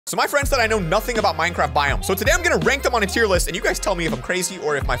So my friend said I know nothing about Minecraft biomes. So today I'm gonna rank them on a tier list, and you guys tell me if I'm crazy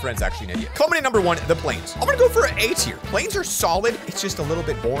or if my friend's actually an idiot. Coming in number 1, the plains. I'm gonna go for an A tier. Plains are solid. It's just a little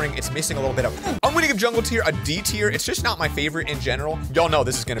bit boring. It's missing a little bit of. I'm gonna give jungle tier a D tier. It's just not my favorite in general. Y'all know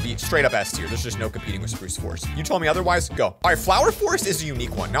this is gonna be straight up S tier. There's just no competing with spruce forest. You told me otherwise, go. All right, flower forest is a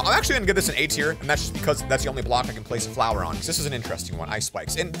unique one. Now I'm actually gonna give this an A tier, and that's just because that's the only block I can place a flower on. This is an interesting one, ice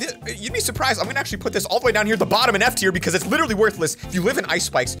spikes. And you'd be surprised, I'm gonna actually put this all the way down here at the bottom in F tier because it's literally worthless. If you live in ice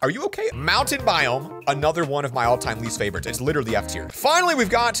spikes, are you okay? Mountain biome, another one of my all-time least favorites. It's literally F tier. Finally, we've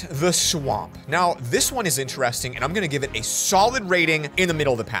got the swamp. Now, this one is interesting, and I'm gonna give it a solid rating in the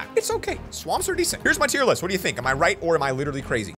middle of the pack. It's okay. Swamps are decent. Here's my tier list. What do you think? Am I right or am I literally crazy?